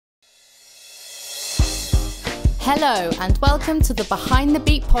Hello and welcome to the Behind the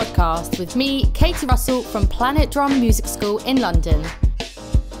Beat podcast with me, Katie Russell from Planet Drum Music School in London.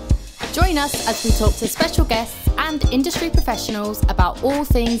 Join us as we talk to special guests and industry professionals about all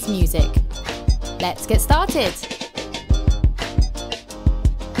things music. Let's get started.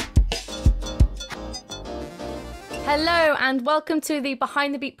 Hello and welcome to the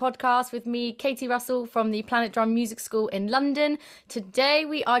Behind the Beat podcast with me, Katie Russell from the Planet Drum Music School in London. Today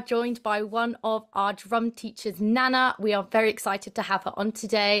we are joined by one of our drum teachers, Nana. We are very excited to have her on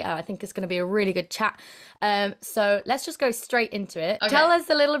today. I think it's going to be a really good chat. So let's just go straight into it. Okay. Tell us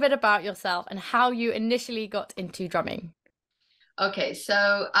a little bit about yourself and how you initially got into drumming. Okay,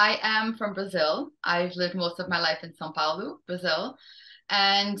 so I am from Brazil. I've lived most of my life in São Paulo, Brazil.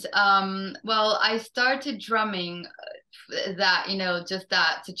 And, I started drumming just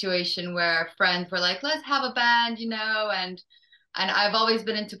that situation where friends were like, let's have a band, and I've always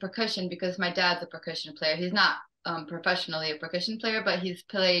been into percussion because my dad's a percussion player. He's not professionally a percussion player, but he's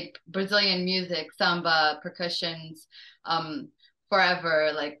played Brazilian music, samba, percussions,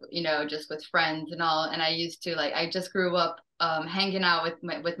 forever, just with friends and all. And I used to, I just grew up hanging out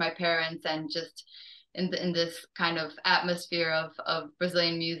with my parents and just in this kind of atmosphere of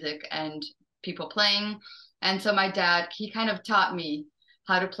Brazilian music and people playing. And so my dad, he kind of taught me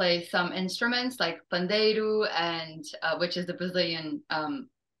how to play some instruments like pandeiro and which is the Brazilian I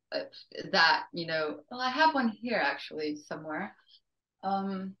have one here actually somewhere.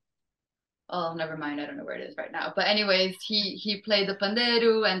 Never mind, I don't know where it is right now. But anyways, he played the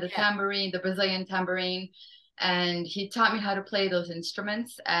pandeiro and the tambourine, the Brazilian tambourine. And he taught me how to play those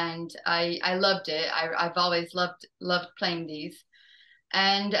instruments, and I loved it. I've always loved playing these.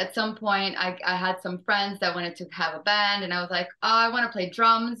 And at some point, I had some friends that wanted to have a band, and I was like, oh, I want to play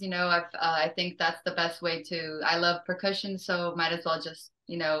drums. I think that's the best way to. I love percussion, so might as well just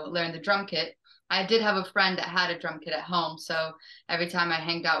learn the drum kit. I did have a friend that had a drum kit at home, so every time I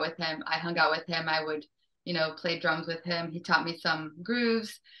hung out with him, I would play drums with him. He taught me some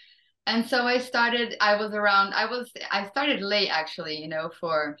grooves. And so I started late actually,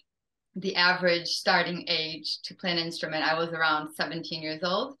 for the average starting age to play an instrument. I was around 17 years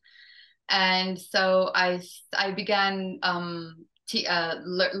old. And so I began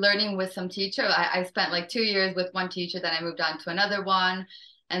learning with some teacher. I spent like 2 years with one teacher, then I moved on to another one.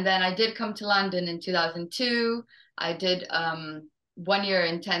 And then I did come to London in 2002. I did 1 year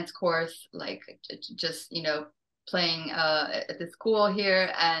intense course, just, playing at the school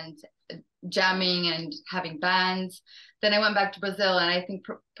here and jamming and having bands. Then I went back to Brazil, and I think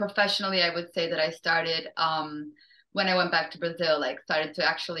professionally I would say that I started when I went back to Brazil, started to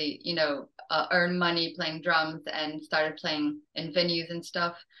actually earn money playing drums and started playing in venues and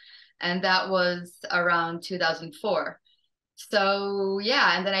stuff. And that was around 2004. So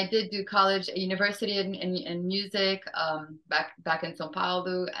yeah, and then I did do college, university in music back in São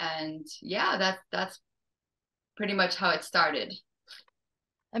Paulo, and yeah, that's pretty much how it started.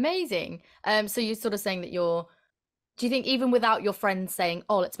 Amazing. So you're sort of saying that do you think even without your friends saying,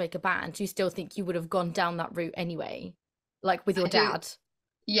 oh, let's make a band, do you still think you would have gone down that route anyway, like with your dad?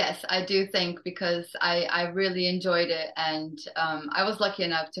 Yes, I do think, because I really enjoyed it. And I was lucky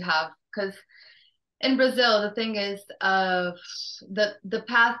enough to have, because in Brazil, the thing is, the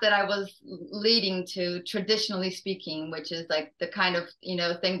path that I was leading to, traditionally speaking, which is like the kind of,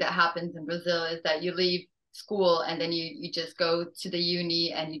 thing that happens in Brazil, is that you leave school and then you just go to the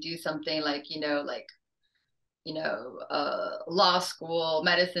uni and you do something law school,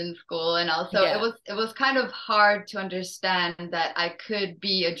 medicine school. And also it was kind of hard to understand that I could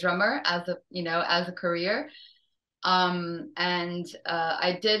be a drummer as a career. I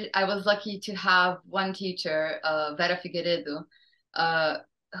was lucky to have one teacher, Vera Figueiredo,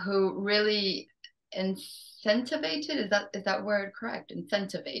 who really incentivated, is that word correct?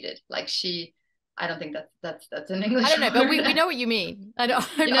 Incentivated, I don't think that's an English I don't know, word. But we know what you mean. I'm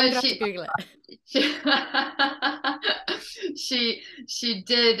gonna have to Google it. She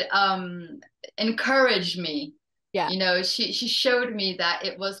did encourage me. Yeah. She showed me that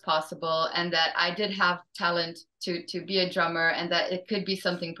it was possible and that I did have talent to be a drummer and that it could be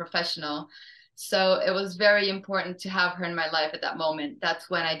something professional. So it was very important to have her in my life at that moment. That's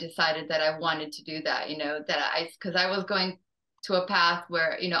when I decided that I wanted to do that, because I was going to a path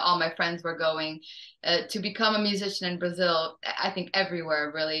where all my friends were going to become a musician in Brazil. I think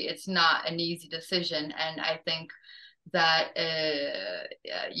everywhere, really, it's not an easy decision, and I think that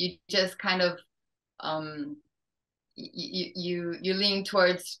you just kind of you lean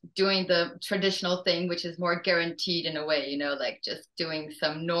towards doing the traditional thing, which is more guaranteed in a way, just doing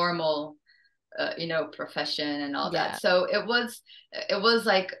some normal profession and all that. So it was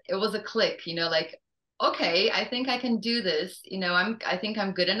a click, okay, I think I can do this. I think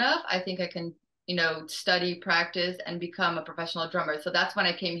I'm good enough. I think I can, study, practice, and become a professional drummer. So that's when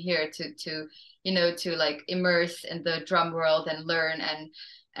I came here to like immerse in the drum world and learn.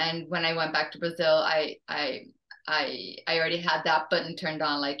 And when I went back to Brazil, I already had that button turned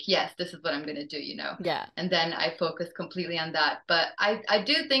on, like, yes, this is what I'm gonna do. Yeah. And then I focused completely on that. But I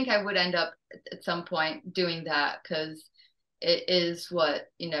do think I would end up at some point doing that because it is what.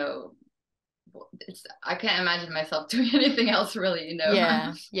 I can't imagine myself doing anything else really.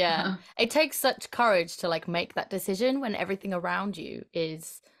 Yeah, yeah. It takes such courage to like make that decision when everything around you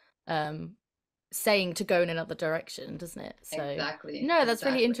is um saying to go in another direction, doesn't it? So Exactly, no, that's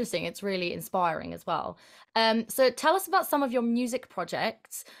really exactly. interesting. It's really inspiring as well. So tell us about some of your music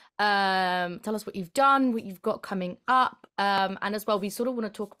projects. Tell us what you've done, what you've got coming up. And as well, we sort of want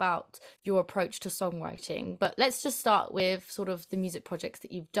to talk about your approach to songwriting. But let's just start with sort of the music projects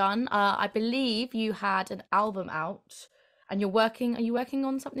that you've done. I believe you had an album out and are you working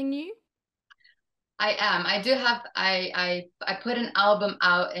on something new? I am. I do have. I put an album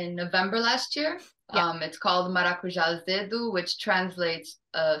out in November last year. Yeah. It's called Maracujá Azedo, which translates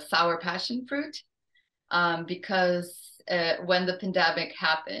sour passion fruit. Because when the pandemic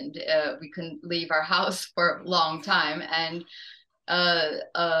happened, we couldn't leave our house for a long time, and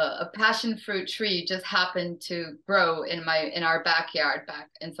a passion fruit tree just happened to grow in our backyard back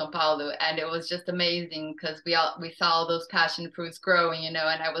in São Paulo, and it was just amazing because we saw all those passion fruits growing, and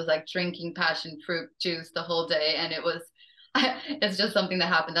I was like drinking passion fruit juice the whole day, and it was it's just something that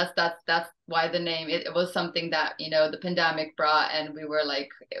happened. That's why the name. It was something that the pandemic brought, and we were like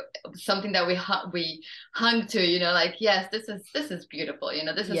something that we hung to, like, yes, this is beautiful,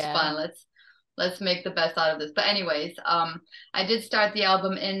 this is Yeah. fun. Let's make the best out of this. But anyways, I did start the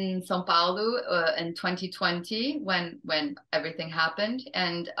album in São Paulo in 2020 when everything happened,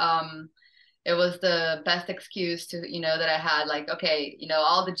 and it was the best excuse to that I had, like, okay,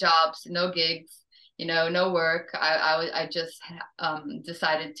 all the jobs, no gigs, no work. I just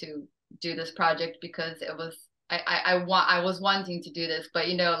decided to do this project because it was I was wanting to do this, but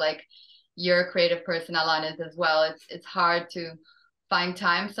like you're a creative person, Alanis, as well. It's hard to find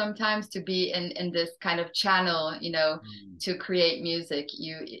time sometimes to be in this kind of channel, to create music.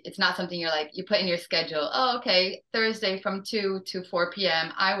 It's not something you're like you put in your schedule. Oh, okay, Thursday from 2 to 4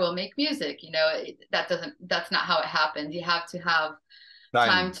 p.m. I will make music. That's not how it happens. You have to have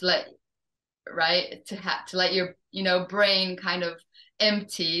time Time. to let your brain kind of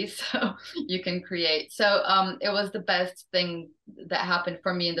empty so you can create. So it was the best thing that happened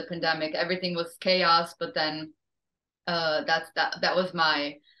for me in the pandemic. Everything was chaos, but then that was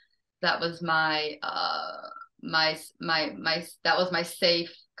my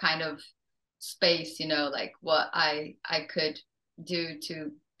safe kind of space, like what I could do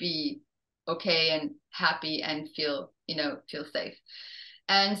to be okay and happy and feel safe.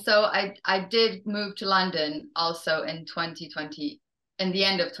 And so I did move to London also in 2020, in the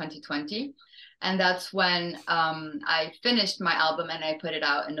end of 2020. And that's when I finished my album and I put it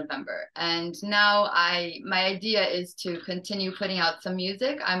out in November. And now my idea is to continue putting out some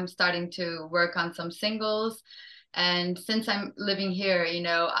music. I'm starting to work on some singles. And since I'm living here,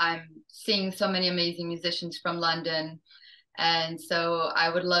 I'm seeing so many amazing musicians from London. And so I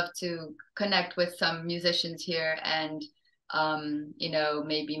would love to connect with some musicians here and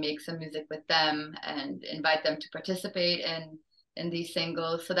maybe make some music with them and invite them to participate in these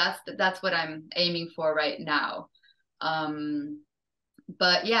singles. So that's what I'm aiming for right now.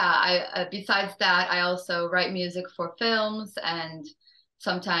 But yeah, I besides that, I also write music for films and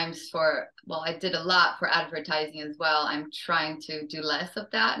sometimes I did a lot for advertising as well. I'm trying to do less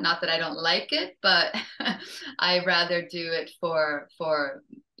of that. Not that I don't like it, but I rather do it for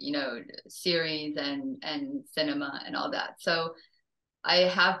series and cinema and all that. So I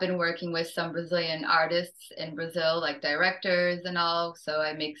have been working with some Brazilian artists in Brazil, like directors and all. So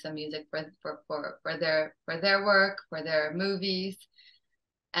I make some music for their work, for their movies.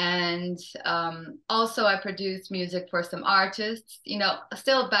 And also I produce music for some artists,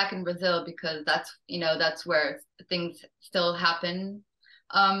 still back in Brazil because that's where things still happen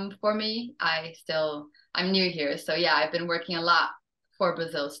for me. I'm new here. So yeah, I've been working a lot for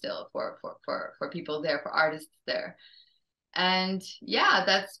Brazil still, for people there, for artists there. And yeah,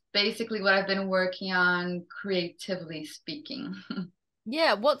 that's basically what I've been working on, creatively speaking.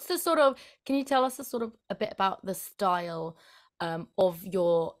 Yeah, can you tell us a bit about the style of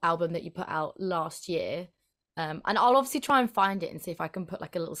your album that you put out last year? And I'll obviously try and find it and see if I can put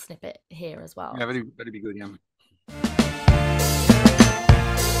like a little snippet here as well. Yeah, very good, yeah.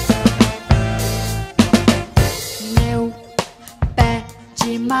 Meu pé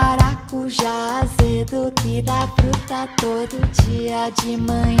de maracujá azedo que dá fruta todo dia de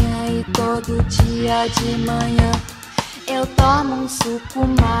manhã e todo dia de manhã. Eu tomo suco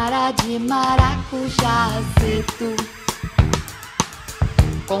mara de maracujá azedo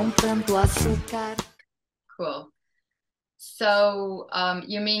com tanto açúcar. Cool. So,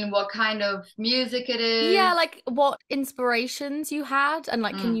 you mean what kind of music it is? Yeah, like what inspirations you had, and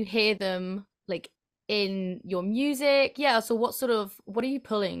like, can you hear them like in your music? Yeah, so what are you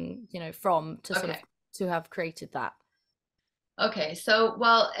pulling, from to sort of to have created that? Okay, so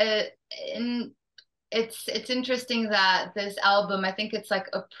well, it's interesting that this album, I think it's like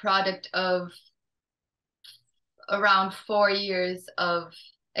a product of around 4 years of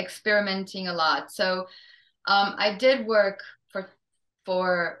experimenting a lot. So I did work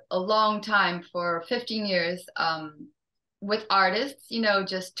for a long time, for 15 years, with artists,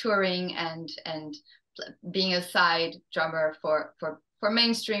 just touring and being a side drummer for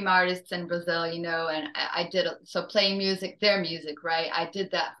mainstream artists in Brazil, and I did so playing music, their music, right? I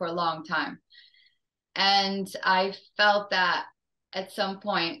did that for a long time. And I felt that at some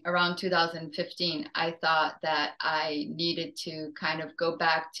point around 2015, I thought that I needed to kind of go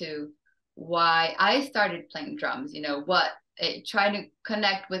back to why I started playing drums, try to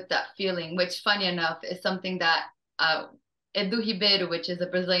connect with that feeling, which funny enough is something that Edu Ribeiro, which is a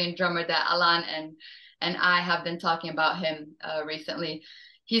Brazilian drummer that Alan and I have been talking about him recently.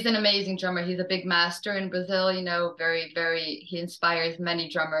 He's an amazing drummer. He's a big master in Brazil, very, very, he inspires many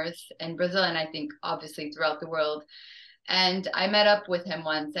drummers in Brazil and I think obviously throughout the world. And I met up with him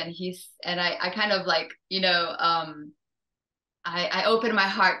once and I kind of like, I opened my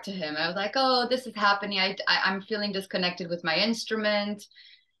heart to him. I was like, oh, this is happening. I'm feeling disconnected with my instrument.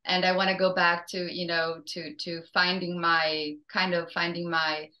 And I want to go back to, to finding my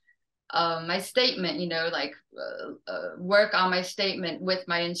my statement, work on my statement with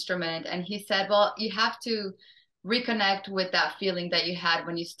my instrument. And he said, well, you have to reconnect with that feeling that you had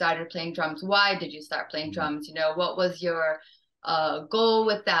when you started playing drums. Why did you start playing drums? What was your goal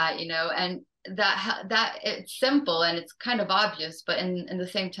with that? And that it's simple and it's kind of obvious, but in the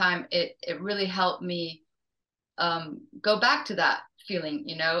same time, it really helped me go back to that feeling,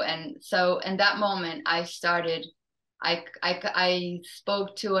 and so in that moment I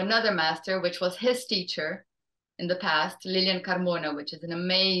spoke to another master, which was his teacher in the past, Lilian Carmona, which is an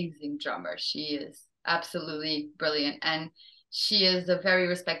amazing drummer. She is absolutely brilliant, and she is a very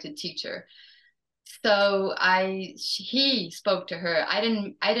respected teacher. So he spoke to her. I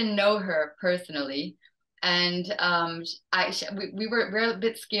didn't know her personally, and we're a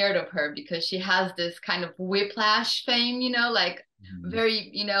bit scared of her because she has this kind of whiplash fame, like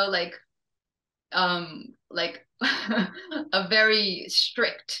very, like a very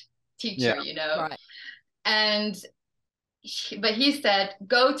strict teacher, Right. and but he said,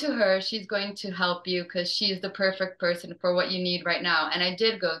 go to her. She's going to help you because she's the perfect person for what you need right now. And I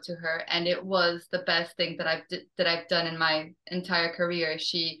did go to her, and it was the best thing that I've done in my entire career.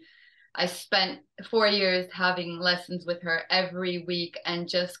 I spent 4 years having lessons with her every week and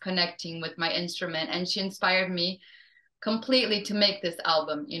just connecting with my instrument. And she inspired me completely to make this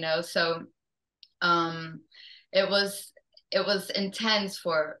album, So it was intense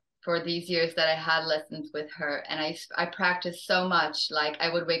for these years that I had lessons with her, and I practiced so much. Like I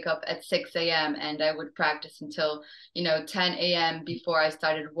would wake up at 6 a.m. and I would practice until 10 a.m. before I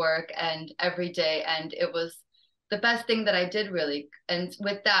started work, and every day, and it was the best thing that I did, really. And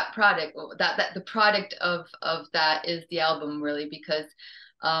with that product, that the product of that is the album, really, because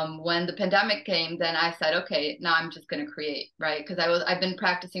when the pandemic came, then I said, okay, now I'm just going to create, right? Because I've been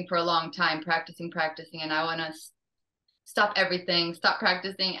practicing for a long time, practicing, and I want to stop everything, stop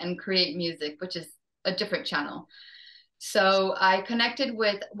practicing, and create music, which is a different channel. So I connected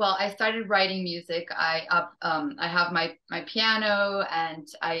with, well, I started writing music. I have my piano, and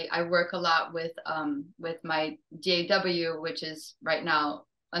I work a lot with my DAW, which is right now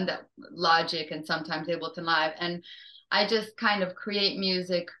on the Logic and sometimes Ableton Live, and I just kind of create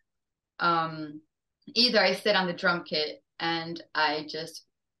music. Either I sit on the drum kit and I just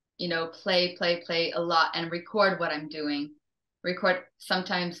play a lot and record what I'm doing. Record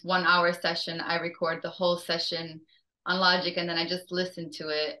sometimes 1 hour session. I record the whole session on Logic, and then I just listen to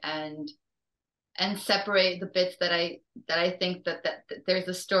it and separate the bits that I think that there's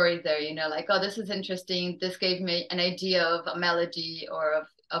a story there, like, oh, this is interesting. This gave me an idea of a melody or of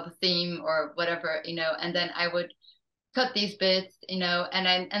a theme or whatever, and then I would cut these bits, and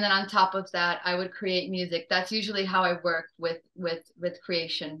then on top of that, I would create music. That's usually how I work with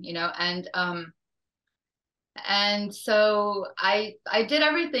creation, and And so I did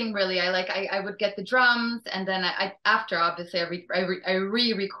everything really. I would get the drums, and then I after obviously I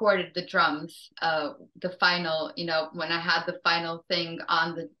re-recorded the drums, the final, you know, when I had the final thing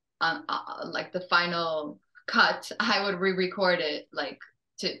on the on like the final cut, I would re-record it like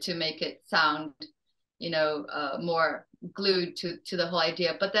to make it sound, you know, more glued to the whole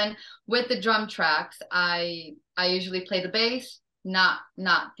idea. But then with the drum tracks, I usually play the bass, not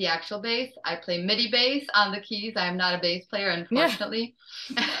the actual bass. I play MIDI bass on the keys. I am not a bass player, Yeah. unfortunately.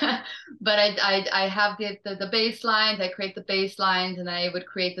 But I have the bass lines. I create the bass lines, and I would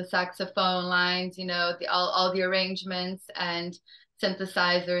create the saxophone lines. You know, all the arrangements and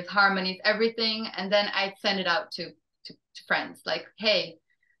synthesizers, harmonies, everything, and then I'd send it out to friends. Like, hey,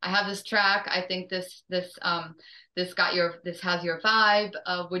 I have this track. I think this has your vibe.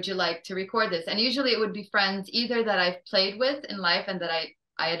 Would you like to record this? And usually it would be friends either that I've played with in life and that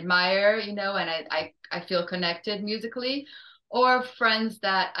I admire, you know, and I feel connected musically, or friends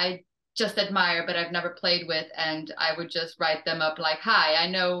that I just admire but I've never played with, and I would just write them up like, hi, I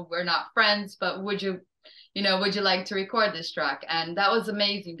know we're not friends, but would you like to record this track? And that was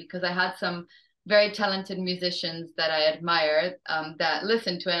amazing because I had some very talented musicians that I admire, that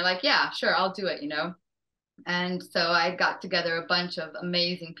listened to it and like, yeah, sure, I'll do it, you know. And so I got together a bunch of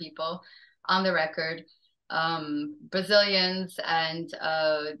amazing people on the record, Brazilians, and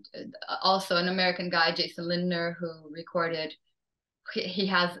also an American guy, Jason Lindner, who recorded. He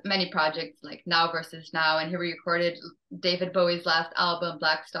has many projects like Now versus Now, and he recorded David Bowie's last album,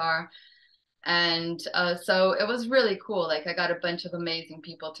 Black Star. And so it was really cool. Like I got a bunch of amazing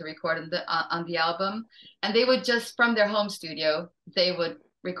people to record on the album, and they would just from their home studio, they would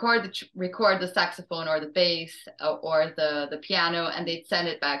record the saxophone or the bass, or the piano, and they'd send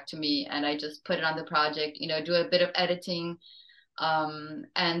it back to me, and I just put it on the project. You know, do a bit of editing, and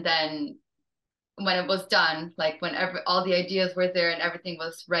then when it was done, like whenever all the ideas were there and everything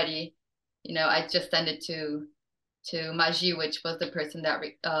was ready, you know, I just sent it to Maji, which was the person that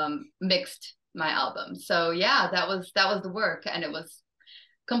mixed my album. So yeah, that was the work, and it was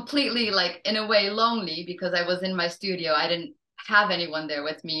completely like in a way lonely because I was in my studio. I didn't have anyone there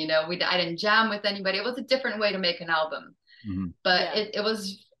with me. You know, I didn't jam with anybody. It was a different way to make an album, but Yeah. it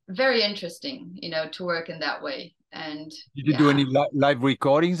was very interesting, you know, to work in that way. And did you do any live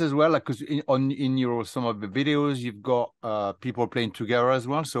recordings as well? Like, because in your some of the videos you've got people playing together as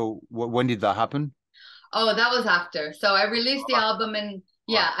well. So when did that happen? Oh, that was after. So I released the album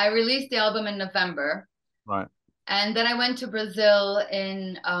I released the album in November. Right. And then I went to Brazil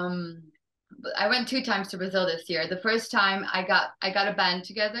I went 2 times to Brazil this year. The first time I got a band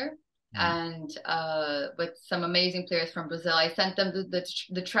together, and with some amazing players from Brazil. I sent them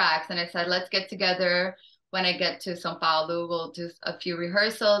the tracks, and I said, let's get together when I get to São Paulo. We'll do a few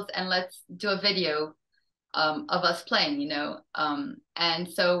rehearsals and let's do a video of us playing, you know. And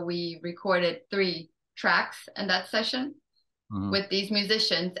so we recorded 3 tracks in that session with these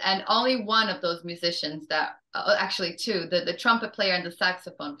musicians, and only one of those musicians that actually 2, the trumpet player and the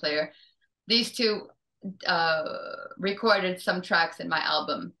saxophone player, these 2 recorded some tracks in my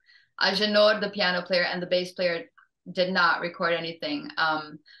album. Agenor, the piano player, and the bass player did not record anything.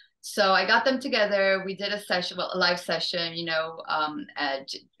 So I got them together. We did a live session, you know.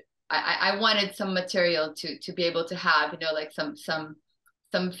 I wanted some material to be able to have, you know, like some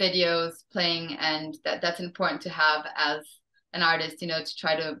videos playing, and that's important to have as an artist, you know, to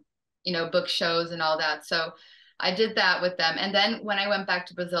try to, you know, book shows and all that. So I did that with them. And then when I went back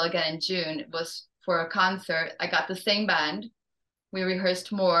to Brazil again in June, it was for a concert. I got the same band. We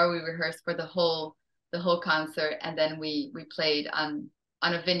rehearsed more. We rehearsed for the whole concert, and then we played on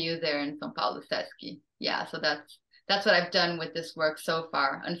a venue there in São Paulo, Sesc. Yeah, so that's what I've done with this work so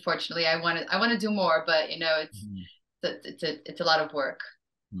far. Unfortunately, I want to do more, but you know, it's a lot of work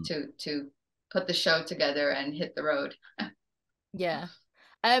to put the show together and hit the road. Yeah.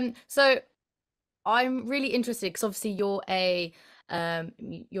 So I'm really interested because obviously you're a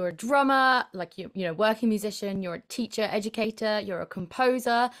drummer, like you know, working musician, you're a teacher, educator, you're a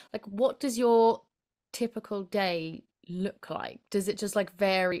composer. Like, what does your typical day look like? Does it just like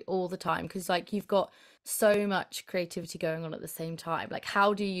vary all the time? Because like you've got so much creativity going on at the same time. Like,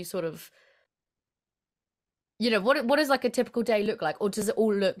 how do you sort of, you know, what does like a typical day look like, or does it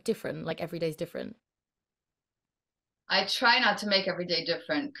all look different? Like every day's different? I try not to make every day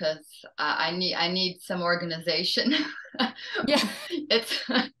different because I need some organization. Yeah. That's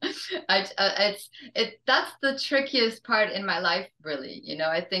the trickiest part in my life, really. You know,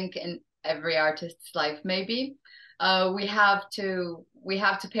 I think in every artist's life, maybe we have to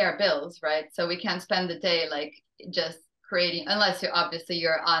pay our bills, right? So we can't spend the day like just creating, unless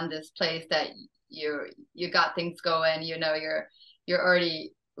you're on this place that you got things going, you know, you're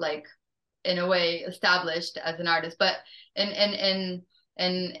already like in a way established as an artist. But in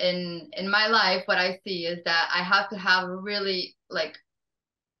my life, what I see is that I have to have really like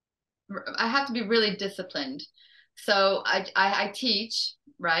I have to be really disciplined. So I teach,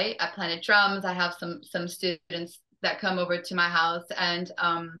 right, at Planet Drums. I have some students that come over to my house, and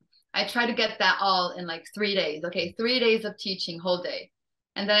I try to get that all in like 3 days. Okay, 3 days of teaching, whole day,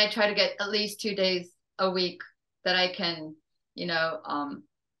 and then I try to get at least 2 days a week that I can, you know,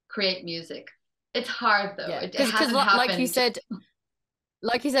 create music. It's hard though. Yeah, It because hasn't happened.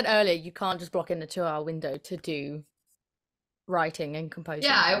 like you said earlier, you can't just block in a 2 hour window to do writing and composing.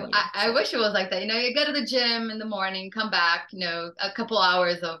 Yeah, I So wish it was like that. You know, you go to the gym in the morning, come back, you know, a couple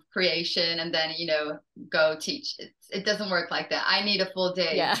hours of creation, and then, you know, go teach. It doesn't work like that. I need a full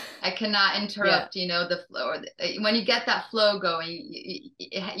day. yeah. I cannot interrupt, you know, the flow. When you get that flow going,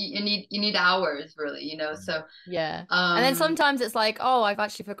 you need hours, really, you know. So Yeah. And then sometimes it's like, oh, I've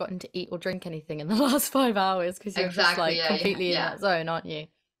actually forgotten to eat or drink anything in the last 5 hours because you're just exactly, like completely in yeah. that zone, aren't you?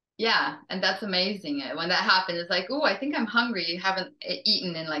 Yeah, and that's amazing. When that happens, it's like, oh, I think I'm hungry. You haven't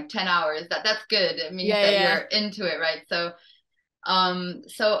eaten in like 10 hours. That's good. It means that Yeah. you're into it, right? So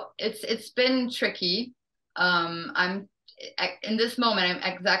so it's been tricky. I'm in this moment,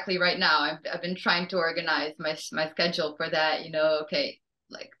 I'm exactly right now. I've been trying to organize my schedule for that, you know, okay,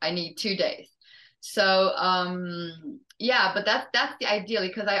 like I need 2 days. So yeah, but that's the ideally,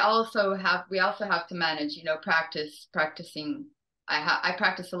 because we also have to manage, you know, practicing. I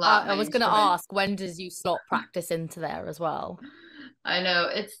practice a lot I my was going to instrument. ask, when does you slot practice into there as well? I know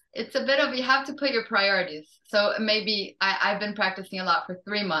it's a bit of, you have to put your priorities. So maybe I've been practicing a lot for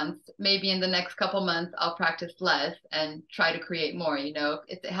 3 months. Maybe in the next couple months I'll practice less and try to create more, you know.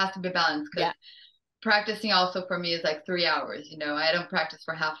 It has to be balanced, because Yeah. practicing also for me is like 3 hours, you know. I don't practice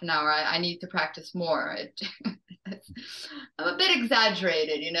for half an hour. I need to practice more. I'm a bit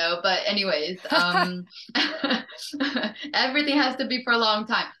exaggerated, you know, but anyways, everything has to be for a long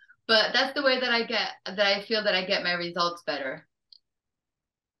time. But that's the way that I feel that I get my results better.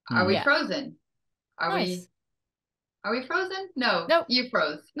 Are we Yeah. frozen? Nice. Are we frozen? No. No. You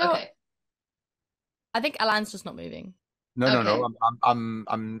froze. No. Okay. I think Alan's just not moving. No, Okay. no.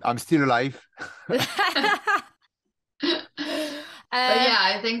 I'm still alive. But yeah,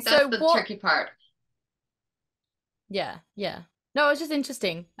 I think that's the tricky part. Yeah. No, it's just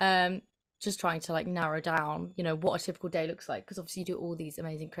interesting. Just trying to like narrow down, you know, what a typical day looks like, because obviously you do all these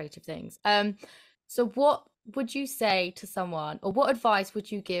amazing creative things. So what would you say to someone, or what advice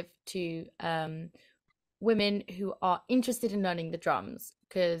would you give to women who are interested in learning the drums?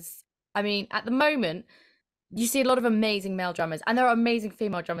 Because I mean, at the moment, you see a lot of amazing male drummers, and there are amazing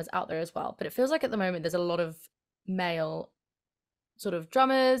female drummers out there as well. But it feels like at the moment there's a lot of male sort of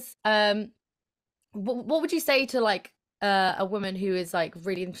drummers. What would you say to like a woman who is like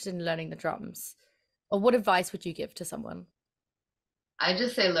really interested in learning the drums, or what advice would you give to someone? I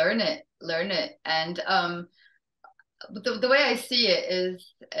just say learn it, and the way I see it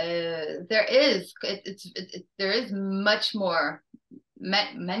is there is much more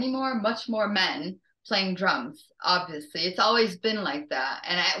much more men playing drums. Obviously, it's always been like that,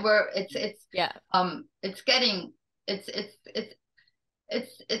 and Yeah. It's getting it's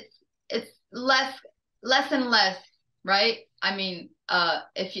less and less, right? I mean,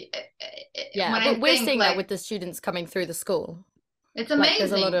 if you Yeah, when but I we're think seeing like that with the students coming through the school. it's Like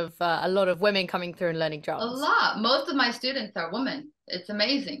there's amazing. a lot of women coming through and learning drums. A lot. Most of my students are women. It's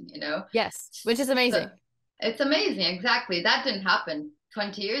amazing, you know. Yes, which is amazing. So, it's amazing, exactly. That didn't happen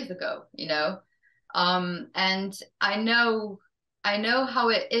 20 years ago, you know. And I know how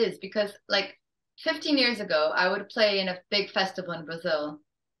it is, because like 15 years ago, I would play in a big festival in Brazil,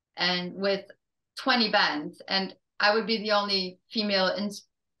 and with 20 bands, and I would be the only female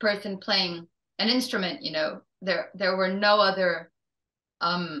person playing an instrument, you know. There were no other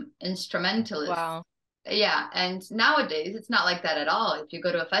instrumentalists. Wow. Yeah, and nowadays it's not like that at all. If you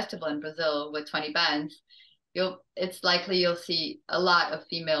go to a festival in Brazil with 20 bands, it's likely you'll see a lot of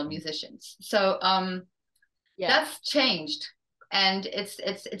female musicians. So Yeah. that's changed, and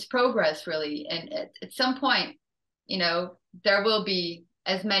it's progress, really. And at some point, you know, there will be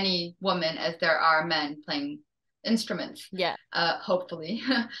as many women as there are men playing instruments. Yeah. Hopefully.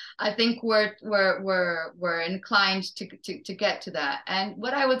 I think we're inclined to get to that. And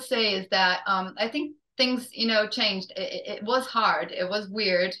what I would say is that I think things, you know, changed. It was hard. It was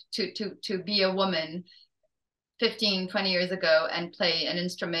weird to be a woman 15, 20 years ago and play an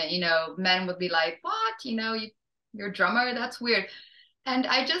instrument. You know, men would be like, what? You know, you're a drummer? That's weird. And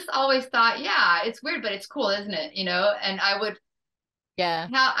I just always thought, yeah, it's weird, but it's cool, isn't it? You know, and I would Yeah.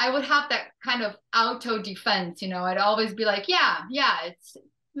 Now I would have that kind of auto defense, you know. I'd always be like, yeah, it's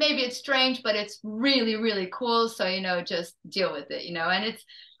maybe it's strange, but it's really, really cool. So, you know, just deal with it, you know. And it's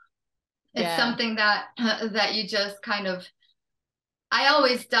something that that you just kind of, I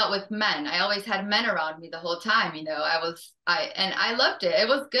always dealt with men. I always had men around me the whole time, you know. I loved it. It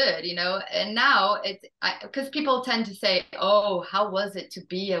was good, you know. And now because people tend to say, "Oh, how was it to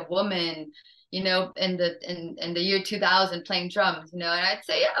be a woman?" You know, in the year 2000 playing drums, you know. And I'd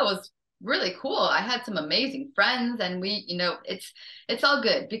say, yeah, it was really cool. I had some amazing friends, and we, you know, it's all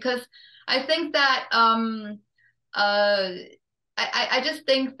good because I think that uh I just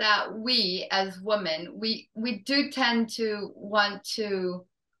think that we as women, we do tend to want to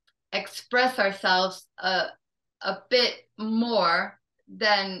express ourselves a bit more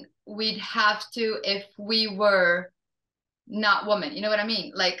than we'd have to if we were not women. You know what I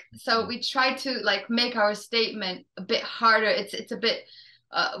mean? Like, so we try to like make our statement a bit harder. It's a bit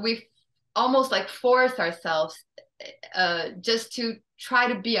we almost like force ourselves just to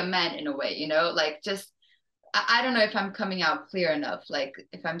try to be a man in a way, you know, like just I don't know if I'm coming out clear enough, like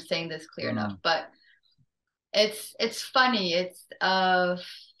if I'm saying this clear enough, but it's funny. It's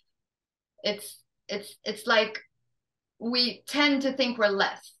like we tend to think we're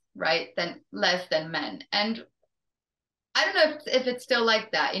less, right? Less than men. And I don't know if it's still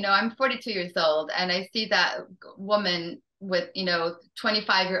like that. You know, I'm 42 years old and I see that woman with, you know,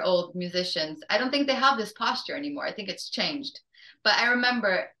 25-year-old musicians. I don't think they have this posture anymore. I think it's changed. But I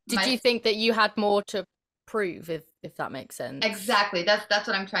remember Did you think that you had more to prove, if that makes sense? Exactly. That's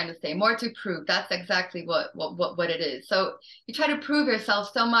what I'm trying to say. More to prove. That's exactly what it is. So you try to prove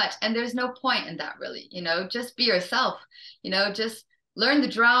yourself so much, and there's no point in that really. You know, just be yourself. You know, just learn the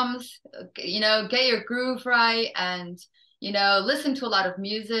drums. You know, get your groove right, and you know, listen to a lot of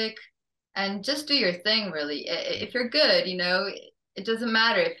music, and just do your thing. Really, if you're good, you know, it doesn't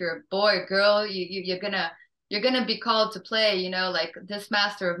matter if you're a boy or girl. You're gonna be called to play, you know, like this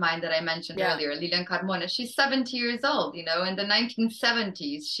master of mine that I mentioned earlier, Lilian Carmona. She's 70 years old, you know. In the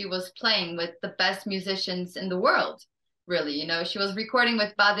 1970s, she was playing with the best musicians in the world, really. You know, she was recording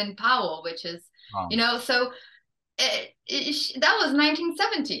with Baden Powell, which is, you know, so that was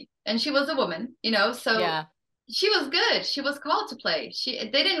 1970, and she was a woman, you know, so she was good. She was called to play.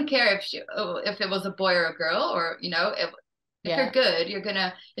 They didn't care if it was a boy or a girl, or you know, if you're good,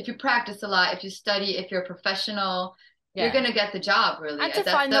 if you practice a lot, if you study, if you're a professional, you're gonna get the job, really. And to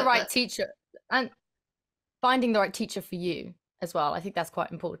find the right teacher, and finding the right teacher for you as well. I think that's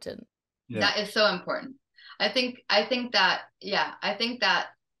quite important. That is so important. I think that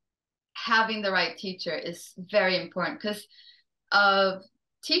having the right teacher is very important because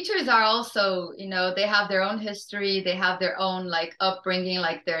teachers are also, you know, they have their own history, they have their own like upbringing,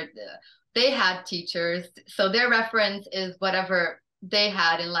 like they had teachers, so their reference is whatever they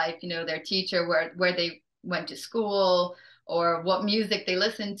had in life, you know, their teacher, where they went to school or what music they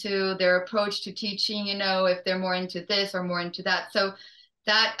listened to, their approach to teaching, you know, if they're more into this or more into that. So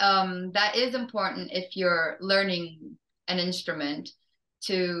that is important if you're learning an instrument.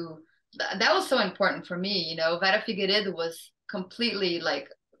 That was so important for me, you know. Vera Figueiredo was completely like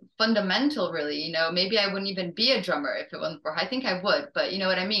fundamental, really. You know, maybe I wouldn't even be a drummer if it wasn't for her. I think I would, but you know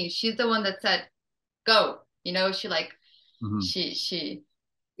what I mean. She's the one that said, "Go." You know, she like, she,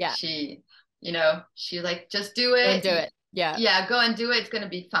 you know, she like, just do it. Go and do it. Yeah, go and do it. It's gonna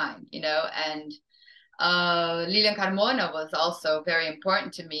be fine. You know, and Lilian Carmona was also very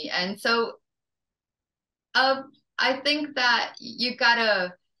important to me, and so I think that you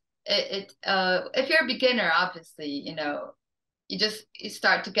gotta if you're a beginner, obviously, you know, you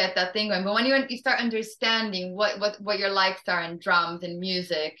start to get that thing going. But when you start understanding what your likes are in drums and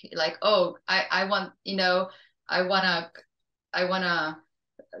music, like, oh, I want, you know, I wanna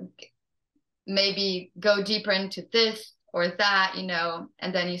maybe go deeper into this or that, you know,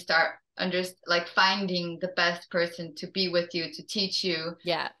 and then you start like finding the best person to be with you, to teach you.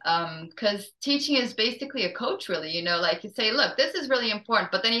 Because teaching is basically a coach, really, you know, like you say, look, this is really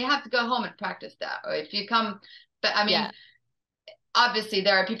important, but then you have to go home and practice that. Or if you come, but I mean, obviously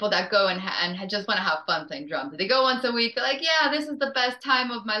there are people that go and just want to have fun playing drums. They go once a week, they're like, yeah, this is the best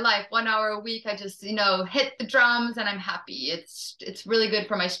time of my life. 1 hour a week, I just, you know, hit the drums and I'm happy. It's really good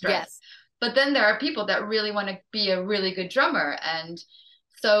for my stress. But then there are people that really want to be a really good drummer, and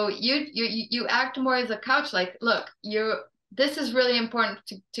so you act more as a coach, like, look, this is really important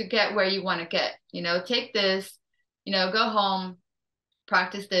to get where you want to get, you know, take this, you know, go home,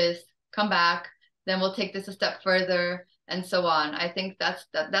 practice this, come back, then we'll take this a step further, and so on. I think that's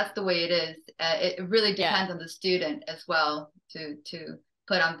the way it is. It really depends on the student as well to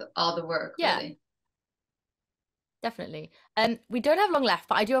put on all the work, really. Definitely. We don't have long left,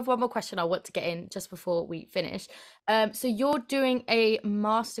 but I do have one more question I want to get in just before we finish. So you're doing a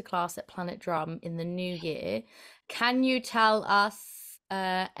masterclass at Planet Drum in the new year. Can you tell us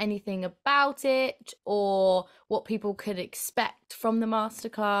anything about it or what people could expect from the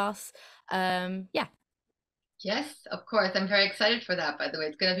masterclass? Yeah. Yes, of course. I'm very excited for that, by the way.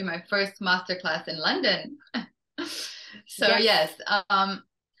 It's going to be my first masterclass in London. So yes,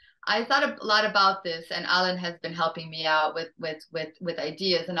 I thought a lot about this, and Alan has been helping me out with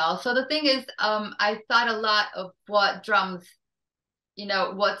ideas and all. So the thing is, I thought a lot of what drums,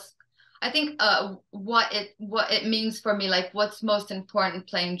 I think what it means for me, like what's most important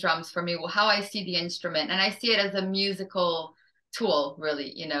playing drums for me, how I see the instrument, and I see it as a musical tool,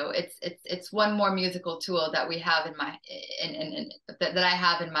 really. It's one more musical tool that we have that I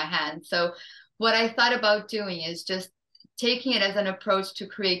have in my hand. So what I thought about doing is just taking it as an approach to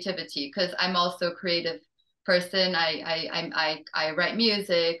creativity, because I'm also a creative person. I write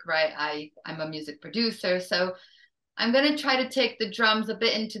music, right? I'm a music producer. So I'm going to try to take the drums a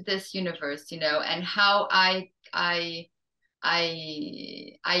bit into this universe, and how I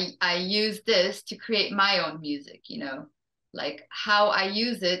use this to create my own music, like how I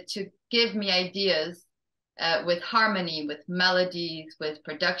use it to give me ideas with harmony, with melodies, with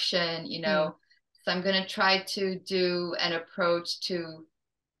production, So I'm going to try to do an approach to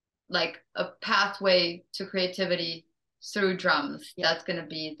like a pathway to creativity through drums. That's going to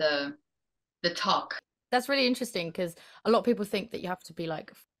be the talk. That's really interesting, because a lot of people think that you have to be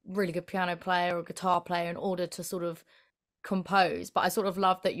like a really good piano player or guitar player in order to sort of compose. But I sort of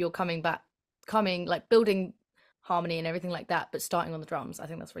love that you're coming like building harmony and everything like that, but starting on the drums. I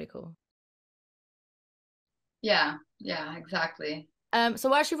think that's really cool. Yeah, exactly. So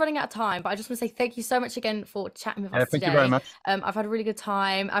we're actually running out of time, but I just want to say thank you so much again for chatting with us today. Thank you very much. I've had a really good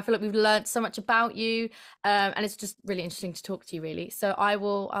time. I feel like we've learned so much about you, and it's just really interesting to talk to you, really. So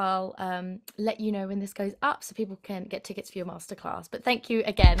I'll let you know when this goes up so people can get tickets for your masterclass. But thank you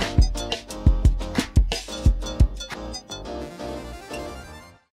again.